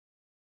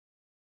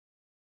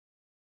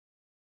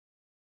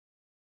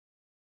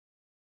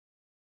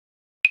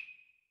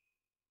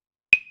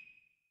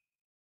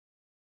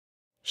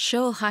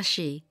Shō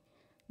Hashi,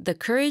 the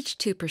courage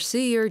to pursue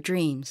your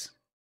dreams.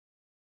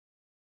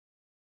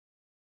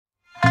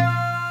 A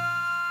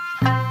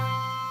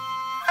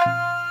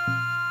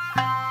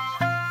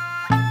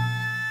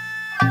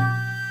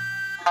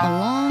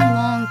long,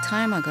 long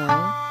time ago,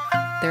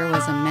 there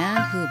was a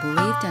man who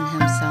believed in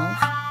himself,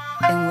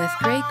 and with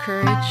great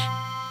courage,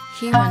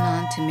 he went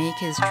on to make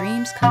his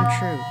dreams come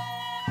true.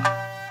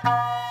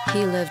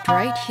 He lived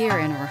right here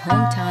in our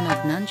hometown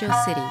of Nanjo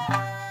City.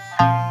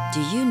 Do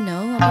you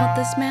know about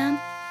this man?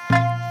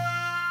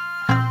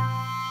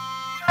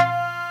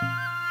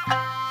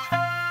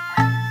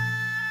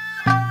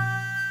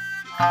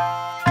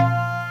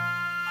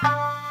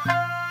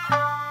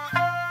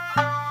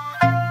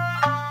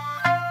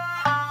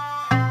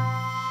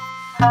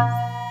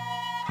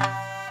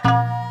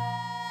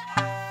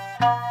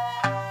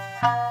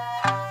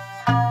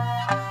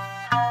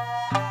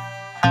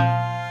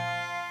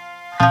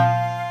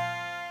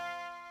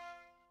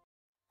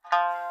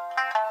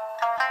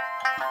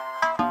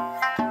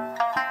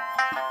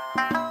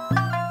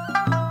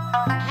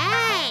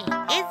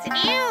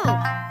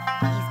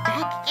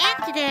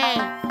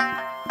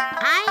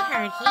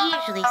 He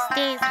usually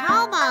stays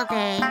home all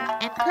day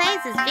and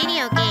plays his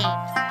video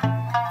games.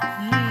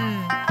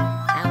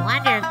 I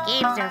wonder if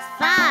games are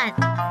fun.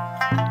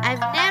 I've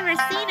never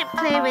seen him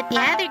play with the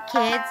other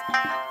kids,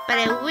 but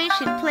I wish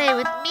he'd play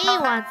with me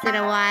once in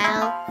a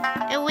while,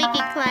 and we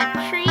could climb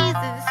trees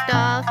and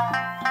stuff.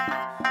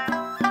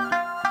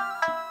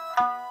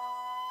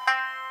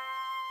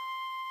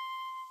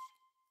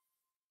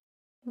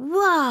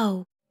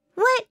 Whoa!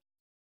 What?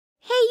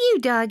 Hey, you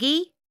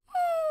doggy!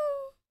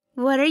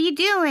 What are you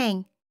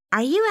doing?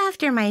 Are you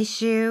after my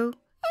shoe?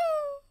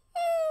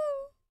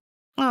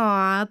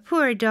 Aw,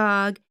 poor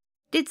dog.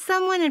 Did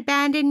someone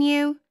abandon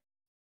you?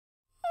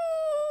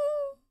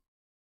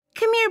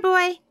 Come here,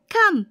 boy.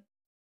 Come.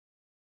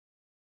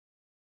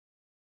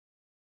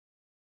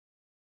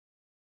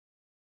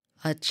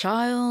 A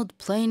child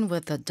playing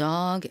with a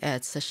dog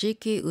at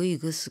Sashiki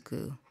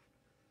Uigusuku.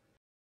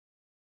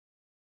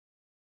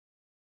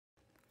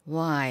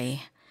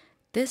 Why,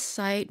 this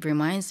sight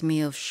reminds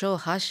me of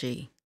Shō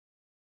Hashi.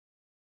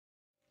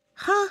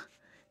 Huh?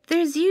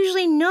 There's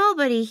usually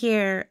nobody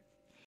here.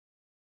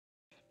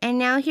 And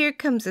now here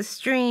comes a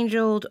strange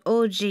old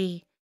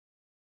Oji.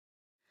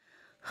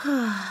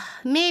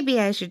 Maybe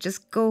I should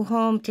just go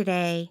home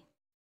today.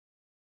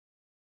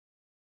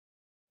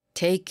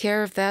 Take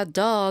care of that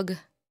dog.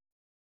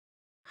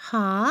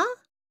 Huh?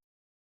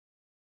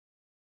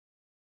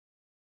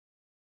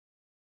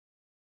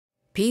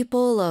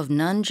 People of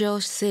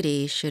Nanjo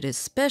City should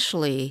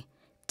especially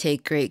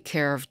take great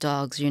care of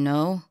dogs, you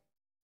know.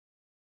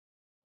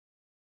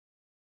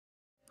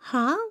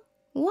 Huh?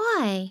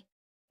 Why?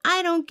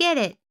 I don't get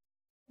it.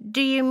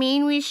 Do you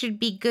mean we should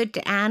be good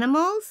to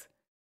animals?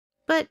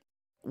 But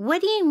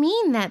what do you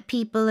mean that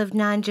people of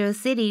Nanjo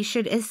City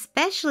should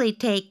especially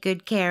take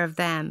good care of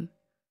them?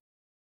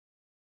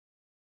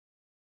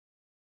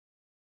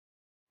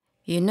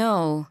 You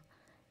know,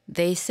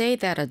 they say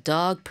that a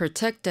dog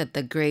protected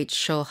the great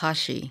Shō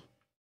Hashi.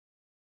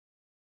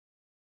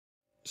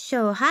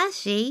 Shō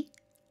Hashi?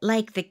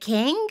 Like the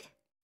king?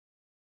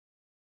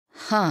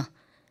 Huh.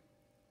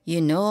 You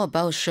know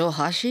about Shō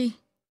Hashi?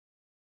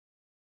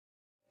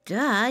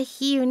 Duh,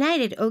 he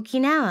united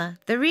Okinawa,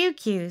 the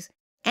Ryukyus,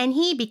 and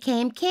he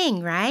became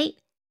king, right?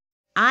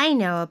 I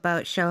know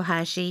about Shō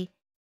Hashi.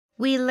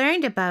 We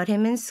learned about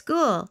him in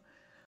school.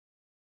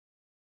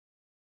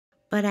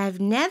 But I've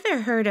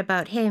never heard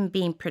about him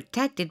being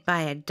protected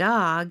by a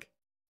dog.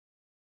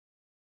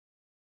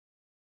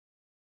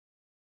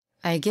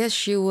 I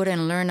guess you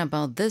wouldn't learn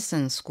about this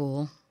in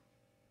school.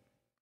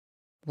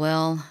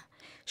 Well,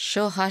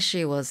 Shō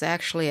Hashi was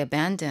actually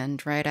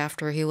abandoned right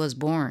after he was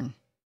born.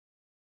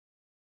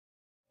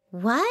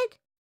 What?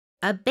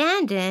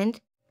 Abandoned?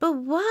 But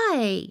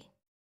why?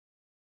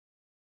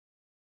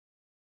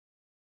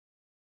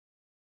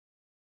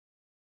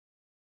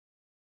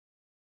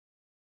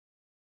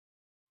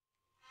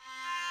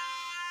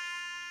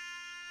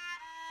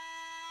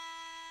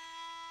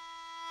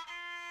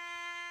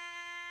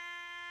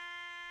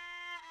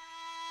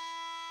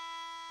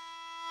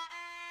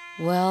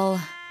 Well,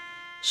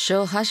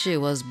 Shō Hashi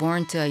was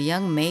born to a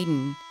young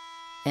maiden,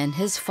 and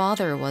his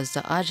father was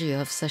the Aji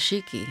of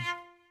Sashiki.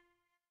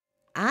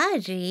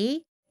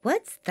 Aji?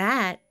 What's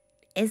that?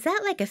 Is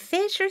that like a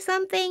fish or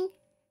something?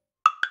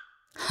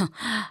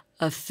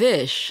 A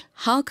fish?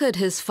 How could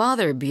his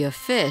father be a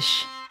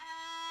fish?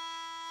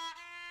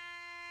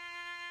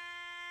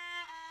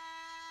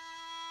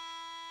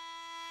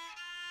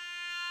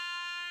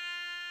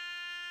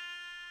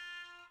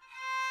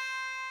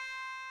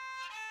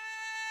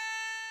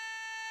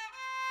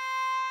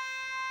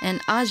 An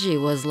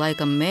Aji was like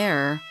a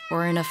mayor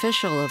or an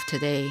official of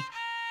today.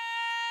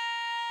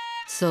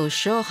 So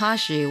Shō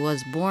Hashi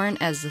was born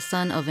as the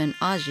son of an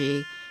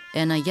Aji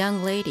and a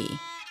young lady.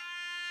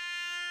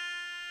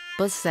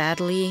 But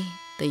sadly,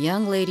 the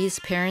young lady's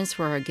parents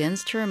were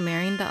against her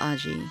marrying the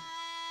Aji.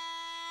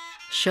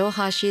 Shō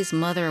Hashi's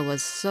mother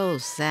was so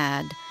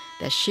sad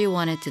that she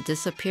wanted to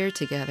disappear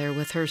together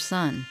with her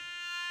son.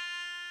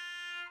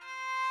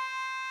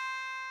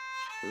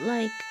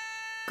 Like,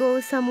 go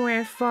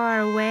somewhere far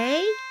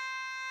away?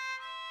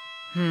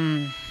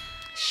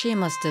 She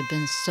must have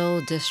been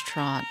so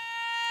distraught,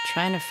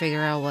 trying to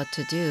figure out what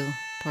to do,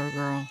 poor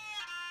girl.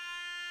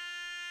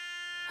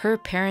 Her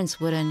parents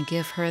wouldn't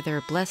give her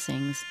their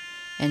blessings,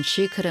 and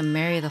she couldn't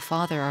marry the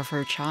father of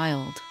her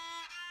child.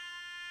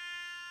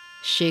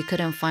 She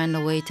couldn't find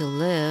a way to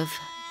live,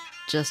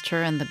 just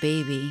her and the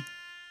baby.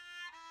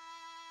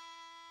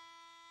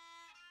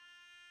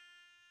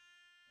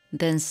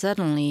 Then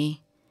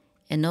suddenly,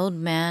 an old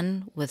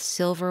man with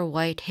silver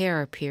white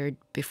hair appeared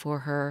before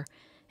her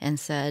and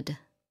said,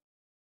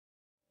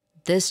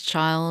 "This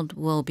child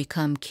will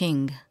become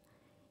king.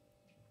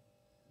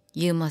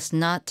 You must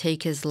not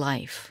take his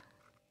life."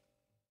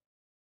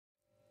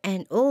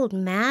 An old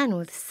man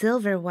with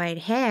silver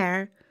white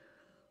hair?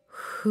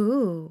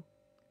 Who?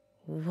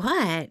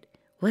 What?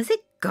 Was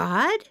it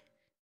God?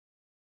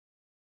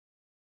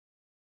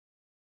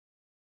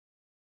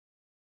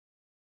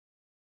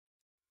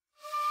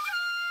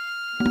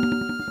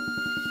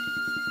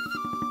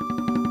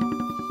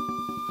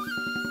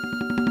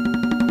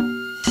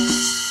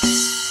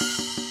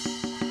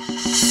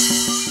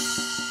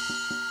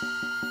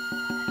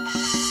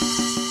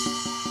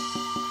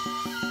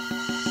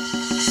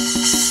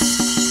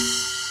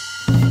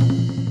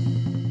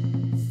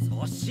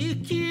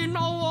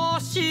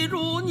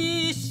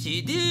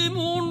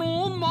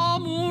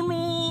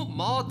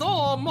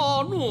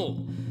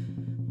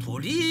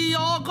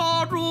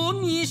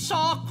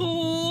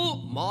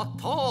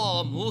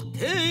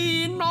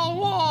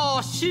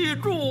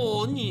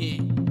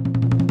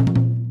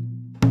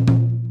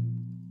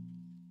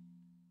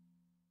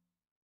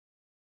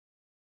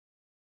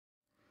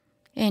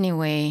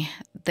 Anyway,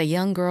 the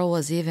young girl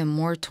was even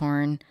more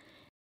torn,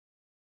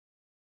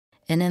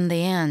 and in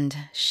the end,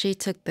 she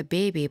took the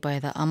baby by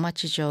the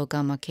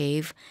Amachijo-gama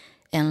cave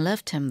and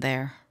left him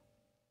there.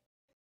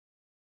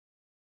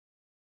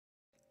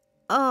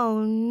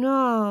 Oh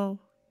no,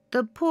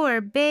 the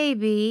poor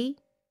baby.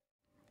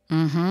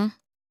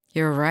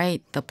 You're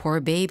right, the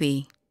poor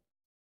baby.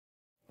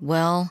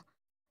 Well,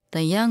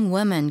 the young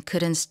woman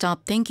couldn't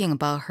stop thinking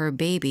about her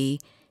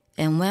baby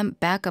and went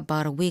back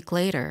about a week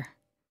later.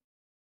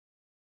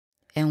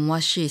 And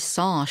what she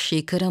saw,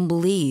 she couldn't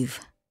believe.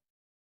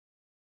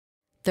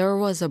 There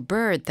was a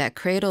bird that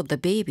cradled the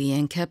baby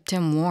and kept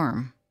him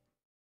warm.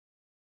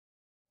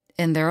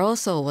 And there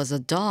also was a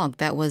dog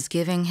that was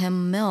giving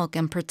him milk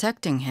and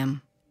protecting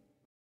him.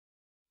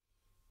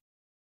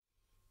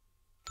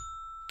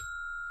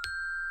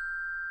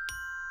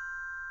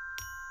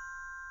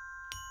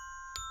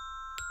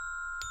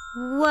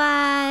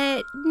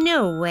 What?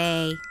 No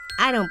way.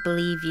 I don't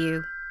believe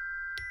you.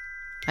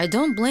 I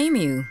don't blame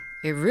you.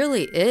 It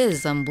really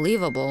is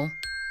unbelievable.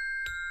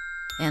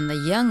 And the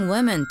young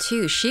woman,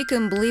 too, she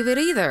couldn't believe it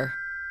either.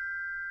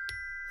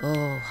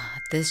 Oh,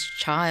 this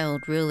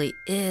child really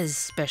is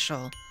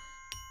special.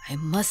 I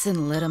mustn't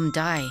let him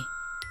die,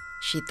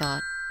 she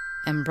thought,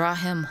 and brought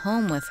him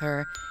home with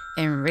her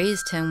and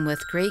raised him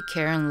with great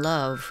care and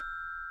love.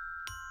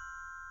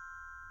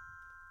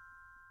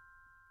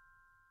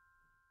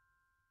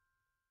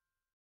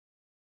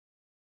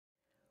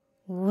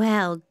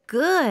 Well,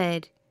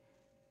 good.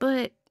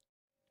 But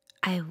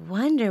I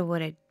wonder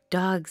what a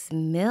dog's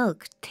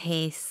milk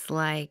tastes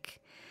like.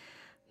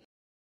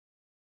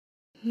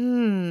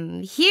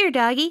 Here,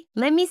 doggy,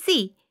 let me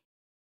see.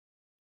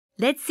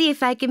 Let's see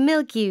if I can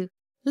milk you.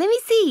 Let me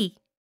see.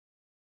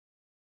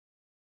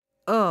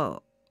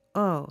 Oh,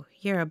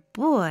 you're a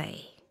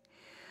boy.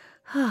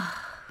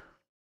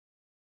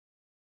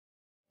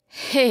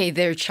 Hey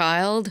there,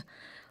 child.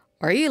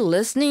 Are you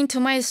listening to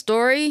my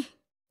story?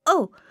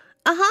 Oh,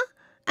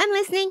 I'm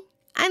listening.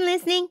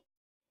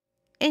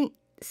 And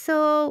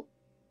so,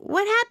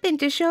 what happened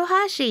to Shō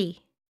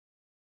Hashi?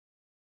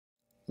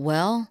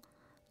 Well,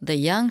 the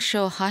young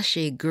Shō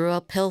Hashi grew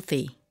up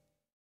healthy.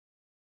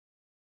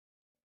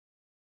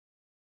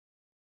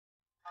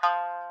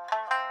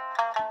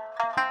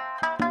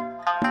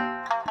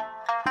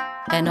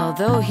 And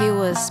although he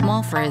was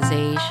small for his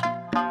age,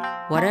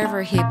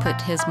 whatever he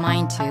put his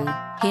mind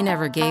to, he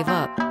never gave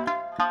up.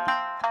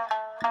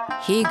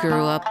 He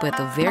grew up with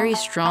a very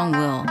strong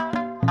will.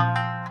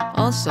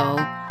 Also,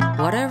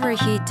 whatever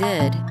he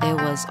did, it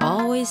was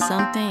always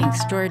something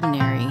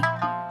extraordinary.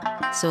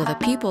 So the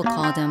people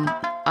called him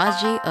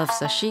Aji of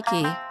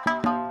Sashiki,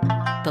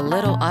 the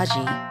little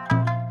Aji.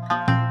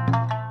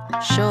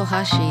 Shō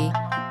Hashi,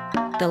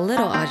 the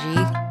little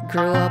Aji,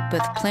 grew up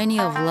with plenty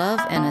of love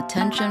and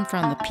attention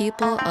from the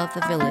people of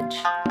the village.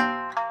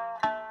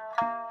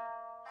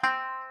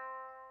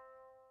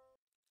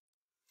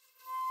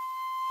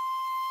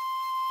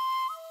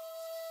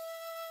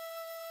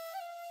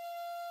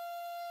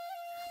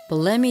 But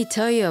let me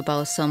tell you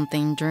about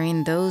something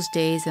during those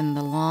days in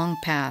the long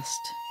past.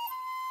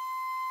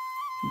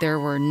 There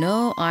were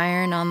no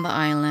iron on the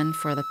island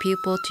for the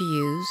people to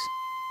use,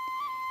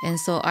 and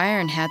so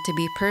iron had to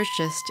be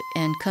purchased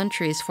in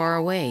countries far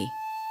away.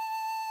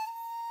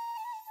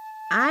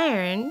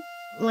 Iron?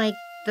 Like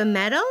the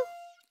metal?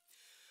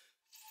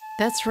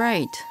 That's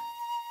right.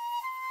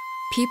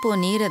 People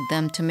needed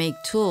them to make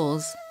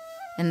tools,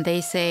 and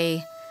they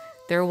say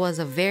there was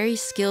a very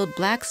skilled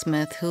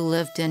blacksmith who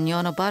lived in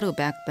Yonobaru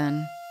back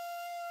then.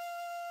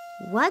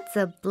 What's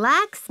a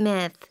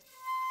blacksmith?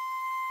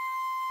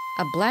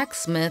 A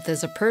blacksmith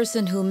is a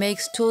person who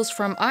makes tools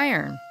from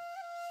iron.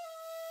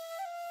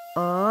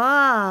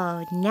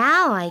 Oh,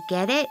 now I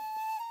get it.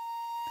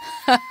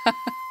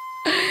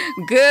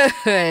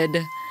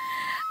 Good!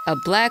 A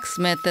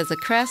blacksmith is a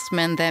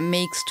craftsman that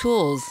makes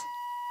tools.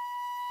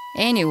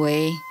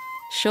 Anyway,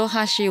 Shō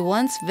Hashi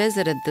once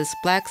visited this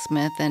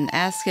blacksmith and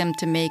asked him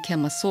to make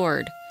him a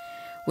sword,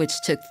 which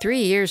took 3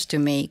 years to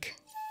make.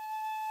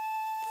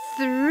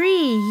 3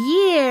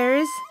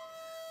 years?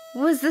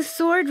 Was the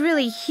sword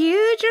really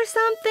huge or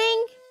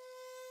something?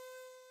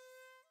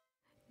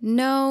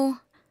 No,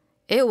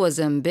 it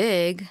wasn't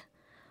big,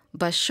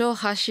 but Shō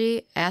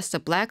Hashi asked the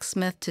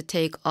blacksmith to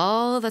take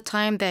all the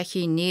time that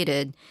he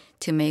needed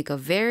to make a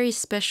very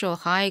special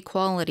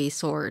high-quality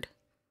sword.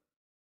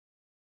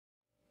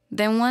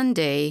 Then one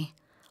day,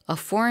 a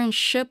foreign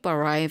ship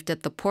arrived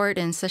at the port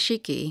in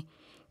Sashiki,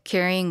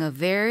 carrying a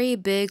very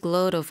big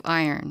load of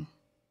iron.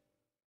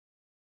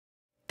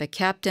 The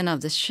captain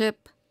of the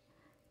ship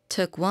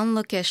took one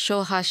look at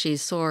Shō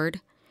Hashi's sword,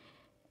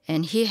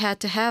 and he had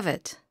to have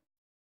it.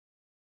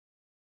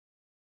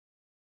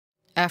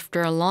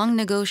 After a long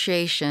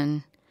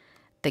negotiation,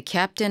 the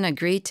captain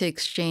agreed to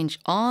exchange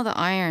all the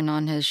iron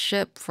on his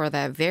ship for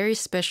that very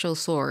special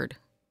sword.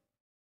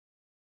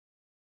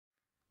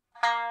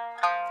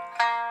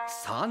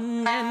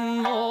 3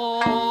年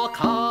も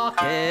か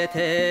け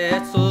て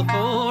作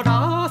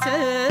ら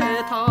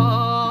せ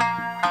た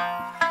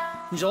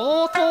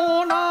上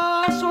等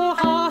な書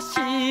橋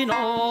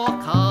の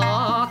刀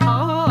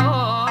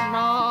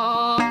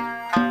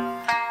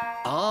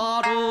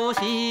ある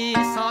日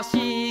佐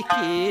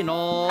敷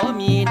の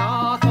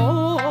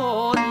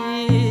港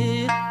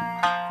に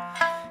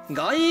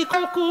外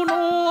国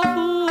の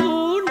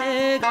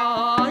船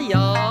が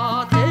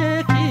やって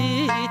き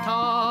た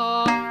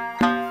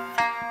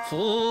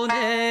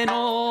船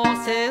の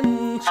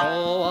船長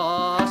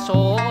は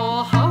小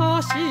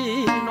橋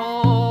の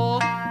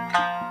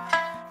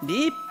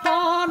立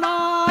派な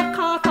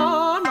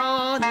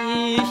刀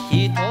に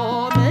一目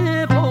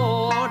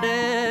惚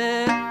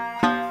れ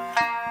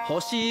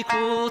欲しく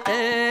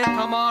て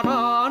たま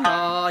ら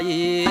な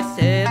い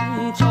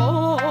船長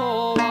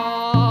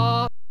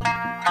は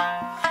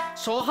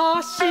小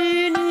橋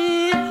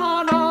に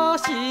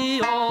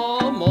話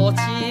を持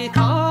ち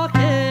かけ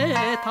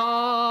た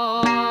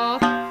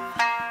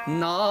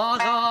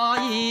長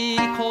い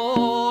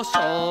交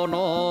渉の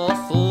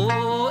末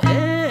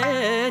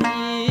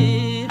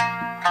に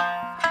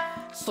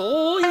添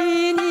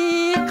い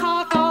に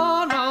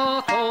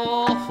刀と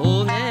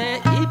船い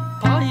っ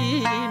ぱい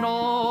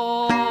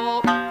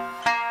の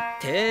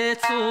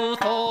鉄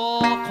と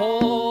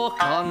交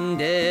換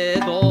で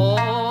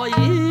合意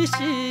し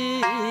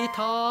た。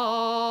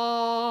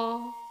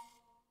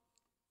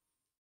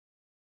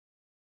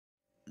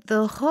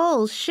 The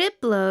whole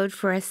shipload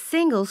for a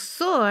single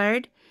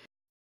sword?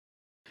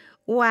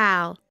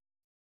 Wow,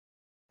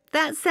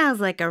 that sounds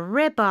like a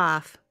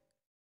rip-off.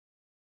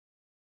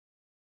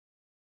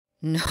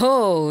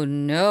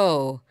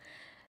 No.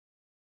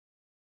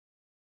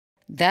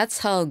 That's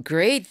how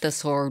great the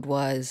sword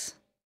was.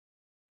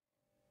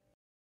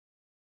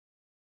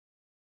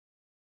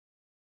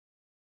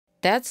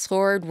 That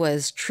sword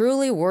was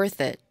truly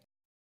worth it,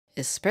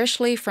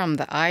 especially from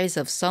the eyes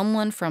of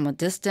someone from a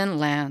distant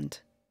land.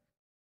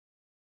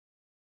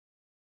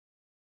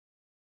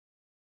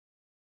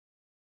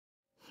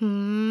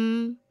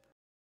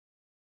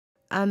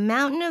 A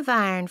mountain of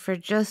iron for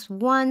just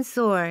one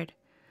sword.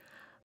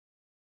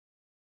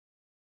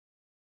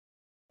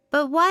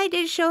 But why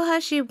did Shō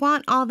Hashi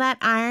want all that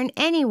iron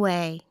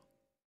anyway?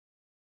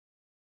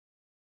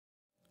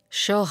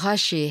 Shō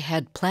Hashi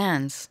had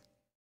plans.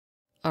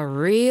 A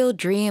real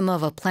dream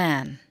of a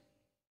plan.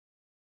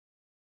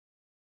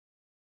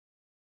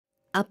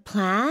 A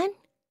plan?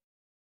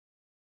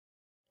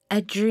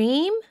 A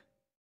dream?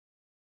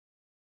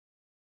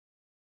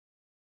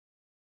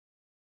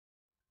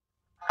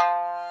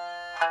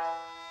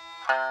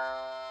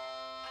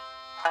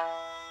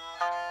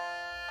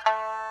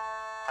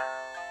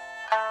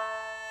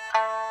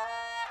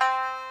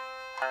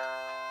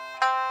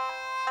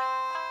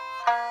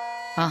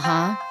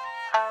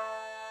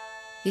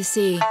 You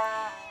see,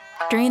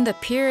 during the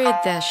period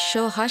that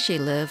Shō Hashi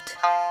lived,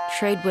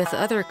 trade with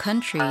other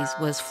countries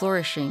was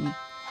flourishing,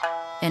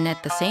 and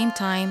at the same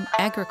time,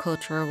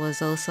 agriculture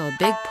was also a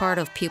big part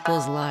of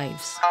people's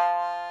lives.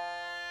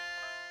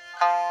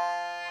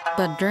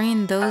 But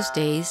during those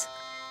days,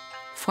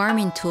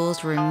 farming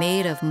tools were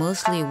made of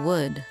mostly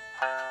wood.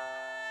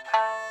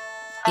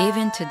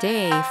 Even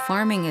today,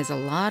 farming is a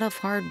lot of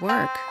hard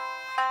work.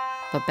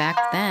 But back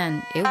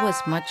then, it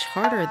was much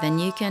harder than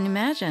you can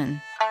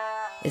imagine,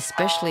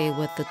 especially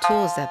with the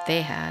tools that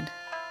they had.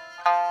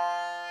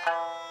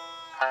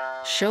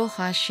 Shō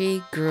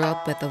Hashi grew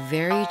up with a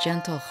very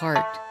gentle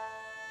heart,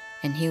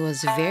 and he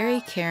was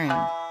very caring.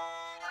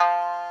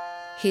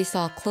 He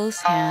saw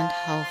close hand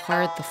how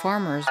hard the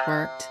farmers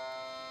worked,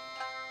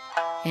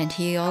 and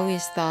he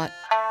always thought,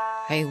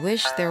 I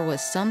wish there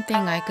was something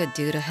I could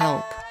do to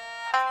help.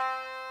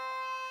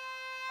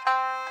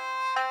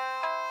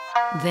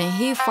 Then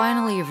he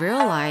finally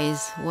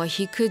realized what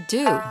he could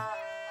do.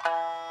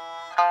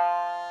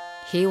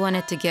 He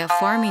wanted to get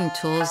farming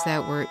tools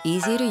that were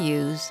easy to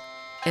use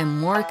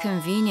and more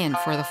convenient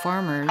for the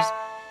farmers,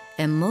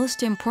 and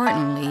most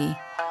importantly,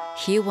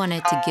 he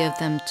wanted to give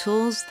them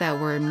tools that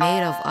were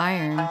made of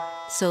iron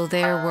so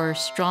they were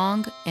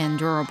strong and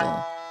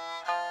durable.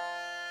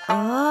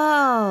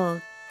 Oh,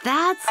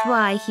 that's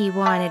why he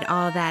wanted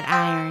all that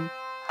iron.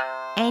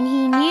 And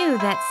he knew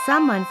that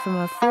someone from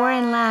a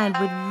foreign land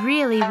would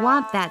really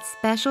want that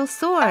special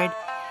sword,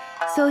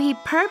 so he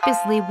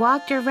purposely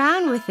walked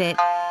around with it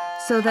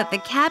so that the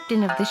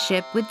captain of the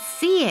ship would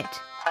see it.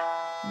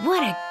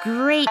 What a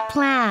great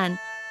plan!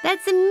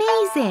 That's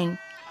amazing!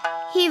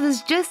 He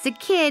was just a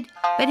kid,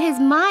 but his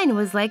mind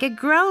was like a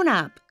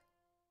grown-up.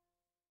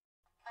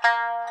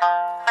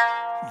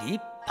 立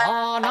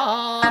派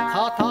な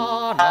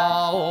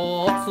刀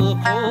を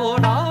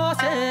作ら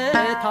せ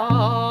た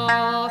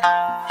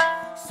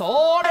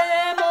それ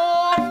も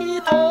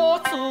一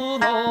つ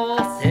の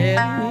戦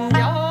略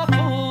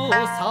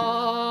さ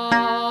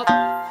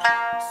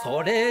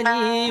それ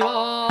には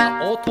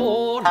大人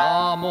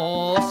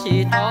も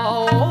舌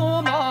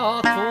を巻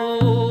く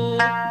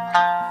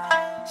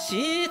下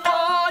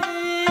に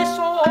小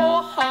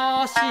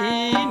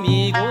橋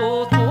見事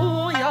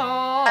や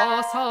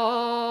さ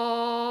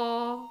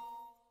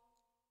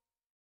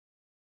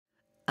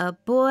A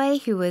boy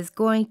who was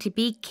going to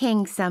be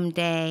king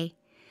someday.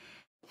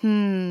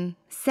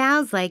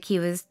 Sounds like he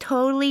was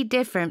totally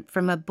different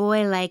from a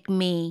boy like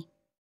me.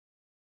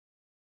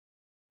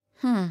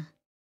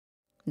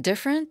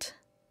 Different?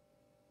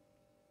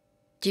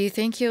 Do you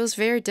think he was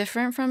very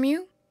different from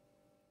you?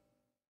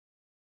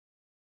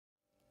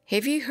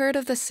 Have you heard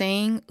of the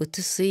saying,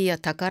 "Utsusui ya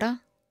takara"?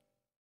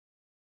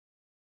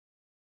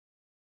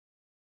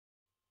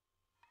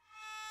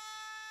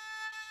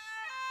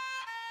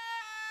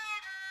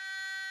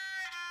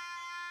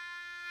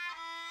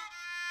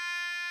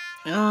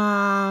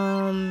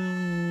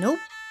 Nope.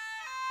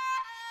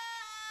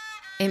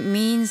 It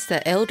means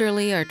the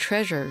elderly are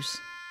treasures.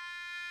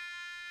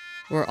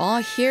 We're all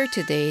here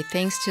today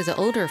thanks to the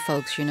older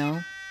folks, you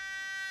know.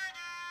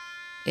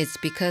 It's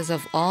because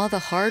of all the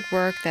hard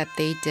work that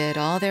they did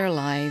all their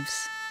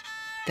lives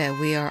that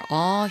we are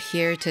all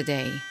here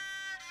today.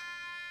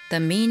 The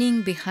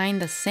meaning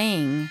behind the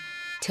saying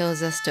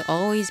tells us to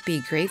always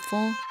be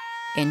grateful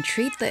and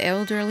treat the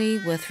elderly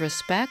with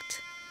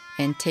respect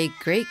and take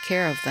great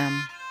care of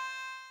them.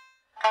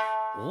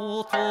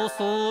 おと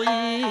そ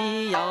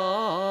いや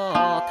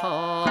た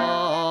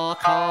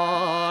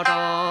か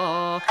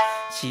ら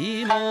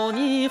下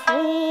に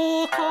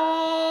ほ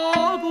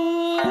か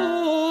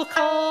ぶか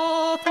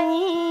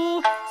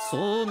と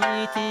そみ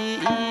て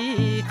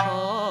いか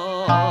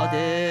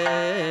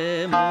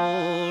で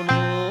も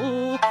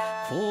の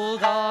こ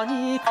が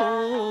に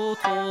こ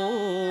と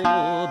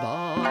ば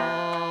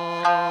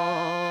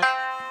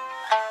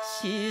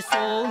子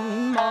孫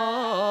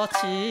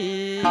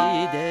町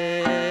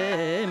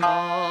で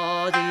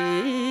ま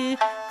り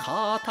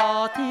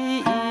片手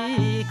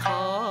いか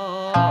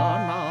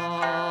な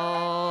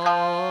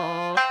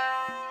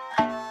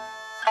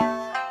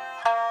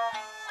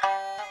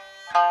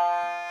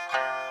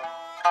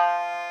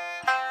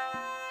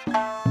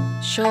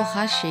Shō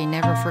Hashi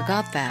never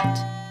forgot that,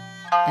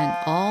 and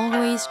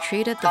always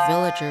treated the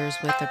villagers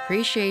with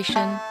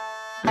appreciation,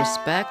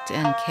 respect,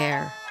 and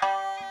care.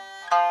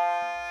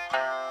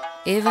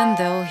 Even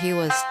though he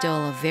was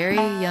still a very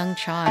young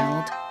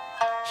child,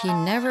 he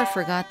never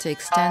forgot to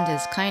extend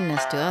his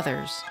kindness to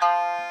others.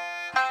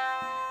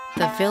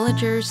 The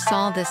villagers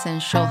saw this in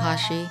Shō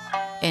Hashi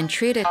and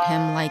treated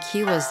him like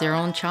he was their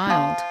own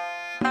child.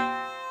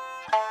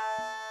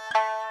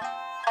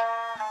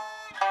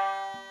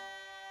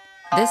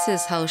 This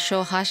is how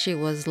Shō Hashi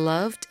was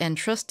loved and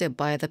trusted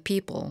by the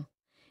people,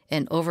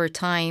 and over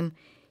time,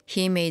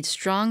 he made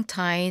strong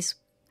ties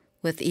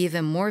with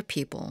even more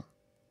people.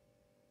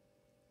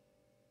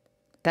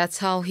 That's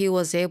how he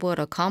was able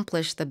to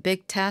accomplish the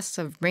big task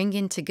of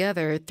bringing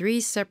together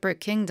 3 separate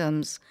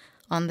kingdoms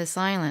on this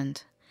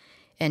island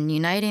and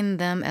uniting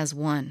them as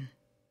one.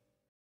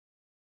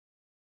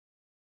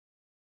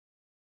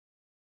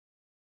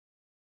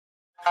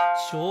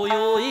 所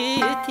有一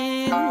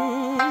听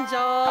じ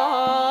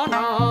ゃ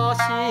な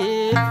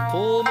し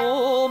と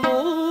も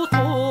も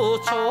と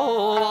ち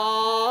ょ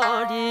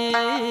わ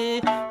り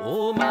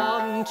お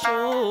まんち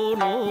ょ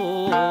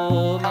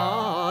の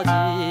まじ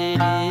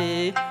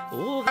り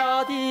お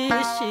がり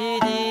し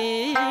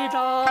りら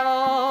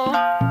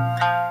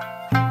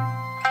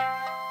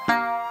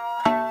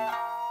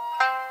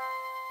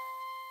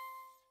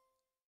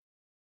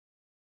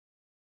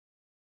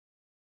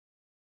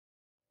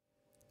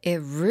It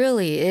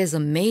really is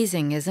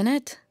amazing, isn't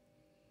it?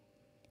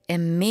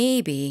 And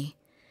maybe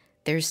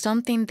there's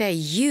something that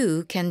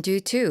you can do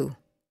too.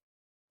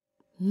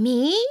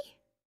 Me?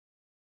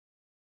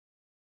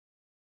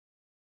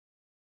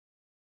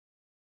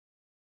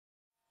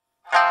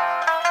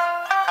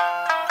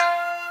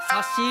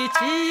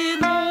 사시지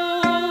の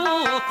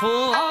小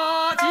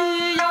アジ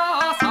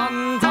ア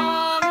三山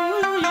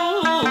よ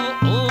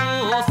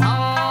おさ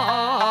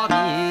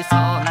み三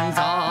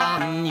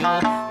山よ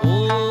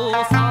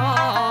おさ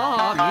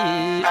み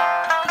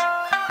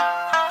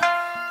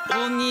お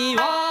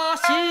庭し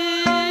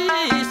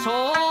小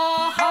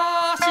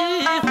橋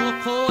ほ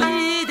こい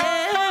で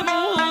も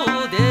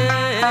で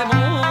も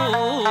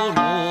の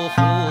ほ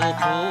こ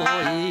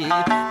い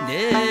で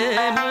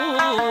も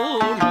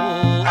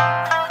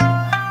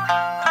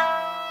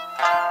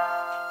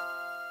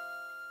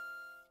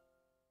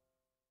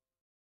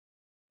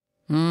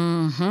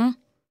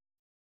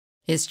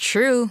It's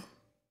true.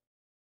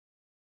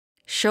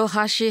 Shō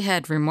Hashi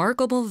had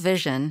remarkable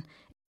vision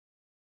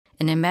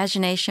and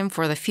imagination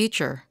for the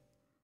future.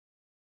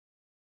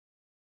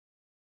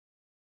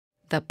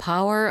 The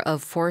power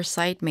of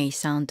foresight may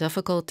sound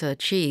difficult to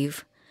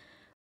achieve,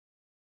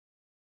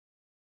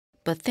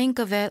 but think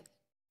of it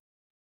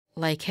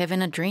like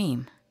having a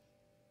dream.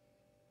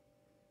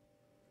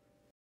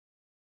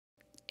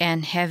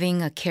 And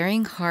having a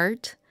caring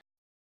heart,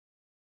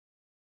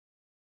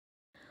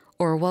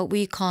 or what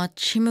we call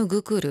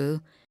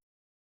chimugukuru,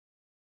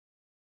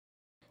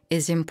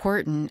 is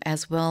important,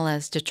 as well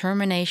as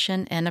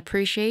determination and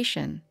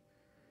appreciation.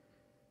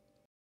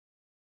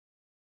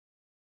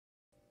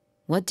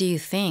 What do you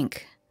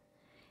think?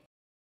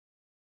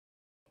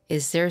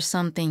 Is there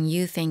something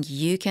you think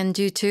you can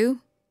do too?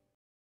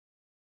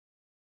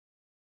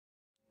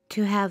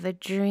 To have a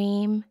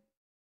dream,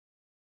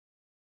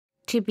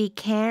 to be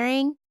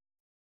caring,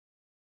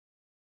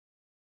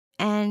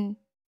 and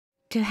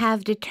to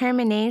have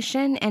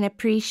determination and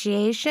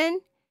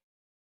appreciation?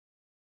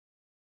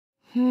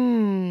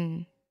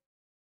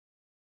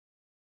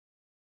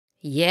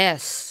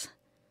 Yes.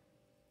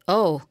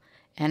 Oh,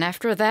 and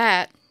after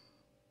that,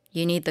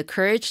 you need the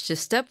courage to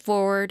step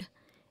forward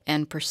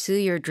and pursue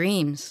your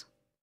dreams.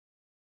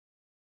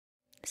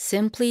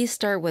 Simply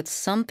start with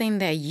something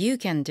that you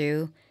can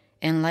do,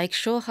 and like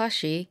Shō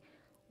Hashi,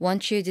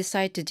 once you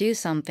decide to do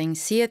something,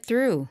 see it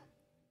through.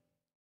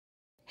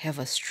 Have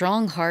a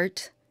strong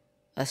heart,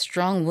 a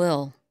strong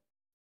will.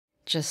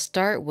 Just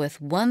start with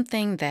one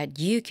thing that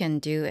you can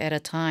do at a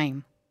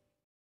time.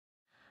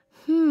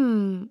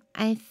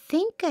 I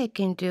think I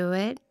can do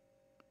it.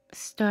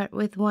 Start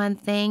with one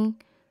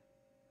thing.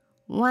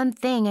 One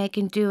thing I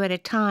can do at a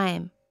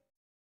time.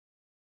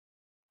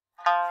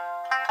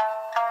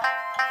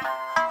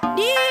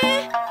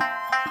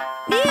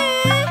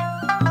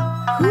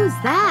 Who's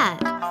that?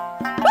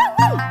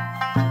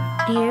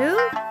 Ryu?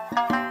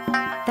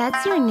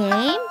 That's your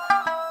name?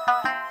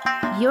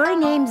 Your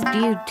name's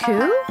Ryu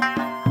too?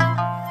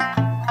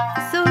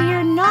 So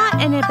you're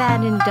not an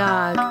abandoned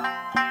dog.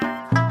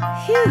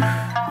 Phew.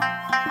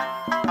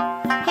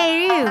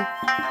 Hey Ryu,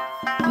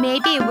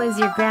 maybe it was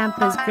your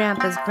grandpa's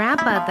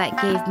grandpa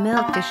that gave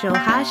milk to Shō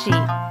Hashi.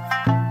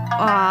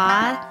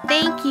 Aw,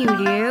 thank you,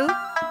 Ryu.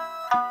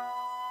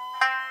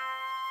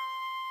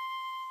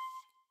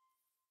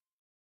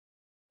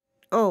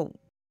 Oh,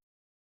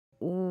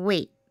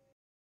 wait.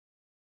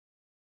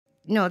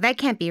 No, that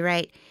can't be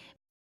right.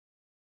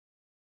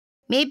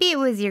 Maybe it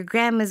was your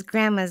grandma's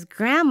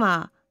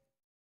grandma.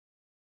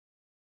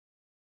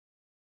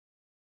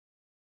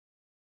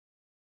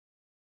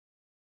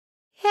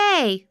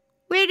 Hey,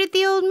 where did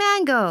the old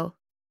man go?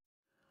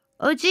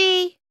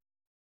 Oji!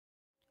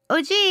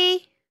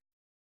 Oji!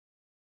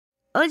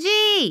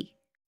 Oji!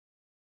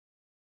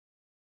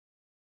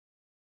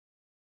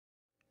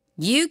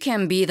 You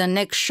can be the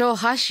next Shō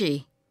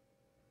Hashi.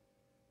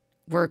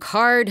 Work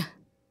hard.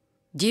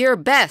 Do your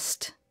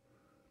best.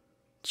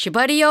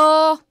 Shibari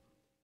yo!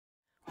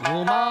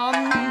 おまん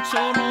ち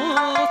ょの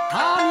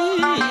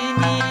谷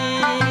に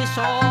小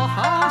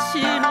橋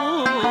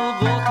の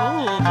ごと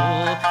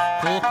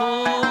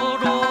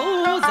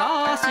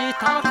志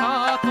高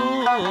く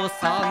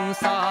三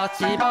叉ち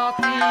ばき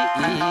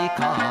い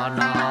か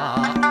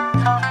な